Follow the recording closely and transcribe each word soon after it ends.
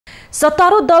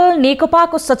सत्तारूढ दल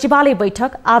नेकपाको सचिवालय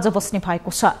बैठक आज बस्ने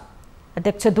भएको छ।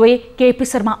 अध्यक्षद्वय केपी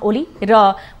शर्मा ओली र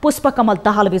पकमल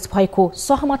दाहालबीच भएको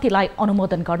सहमतिलाई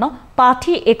अनुमोदन गर्न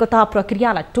पार्टी एकता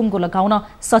प्रक्रियालाई टुङ्गो लगाउन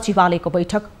सचिवालयको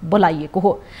बैठक बोलाइएको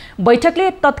हो। बैठकले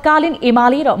तत्कालीन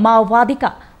एमाले र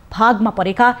माओवादीका भागमा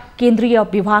परेका केन्द्रीय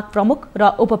विभाग प्रमुख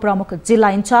र उपप्रमुख, जिल्ला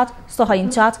इन्चार्ज, सह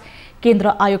इन्चार्ज, केन्द्र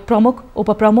आयोग प्रमुख,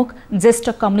 उपप्रमुख, ज्येष्ठ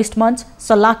कम्युनिस्ट मञ्च,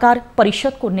 सल्लाहकार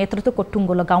परिषदको नेतृत्वको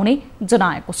टुङ्गो लगाउने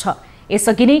जनाएको छ।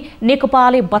 यसअघि नै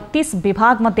नेकपाले 32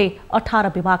 विभागमध्ये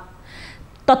 18 विभाग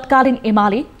तत्कालीन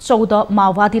एमाले, 14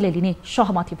 माओवादीले लिने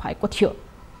सहमति भएको थियो।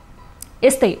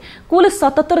 यस्तै कुल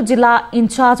 77 जिल्ला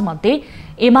इन्चार्ज मध्ये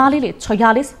एमाले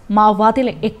 46,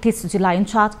 माओवादीले 31 जिल्ला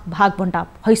इन्चार्ज भागबण्डा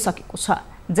भइसकेको छ।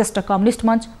 ज्येष्ठ कम्युनिस्ट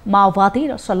मञ्च, माओवादी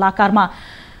र सल्लाहकारमा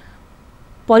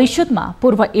परिषदमा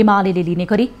पूर्व एमाले लिने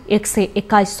गरी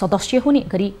 121 सदस्य हुने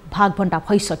गरी भागभण्डा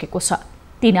भइसकेको छ।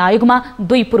 3 आयोगमा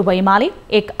 2 पूर्व एमाले,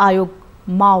 1 आयोग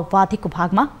माओवादीको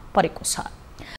भागमा परेको छ।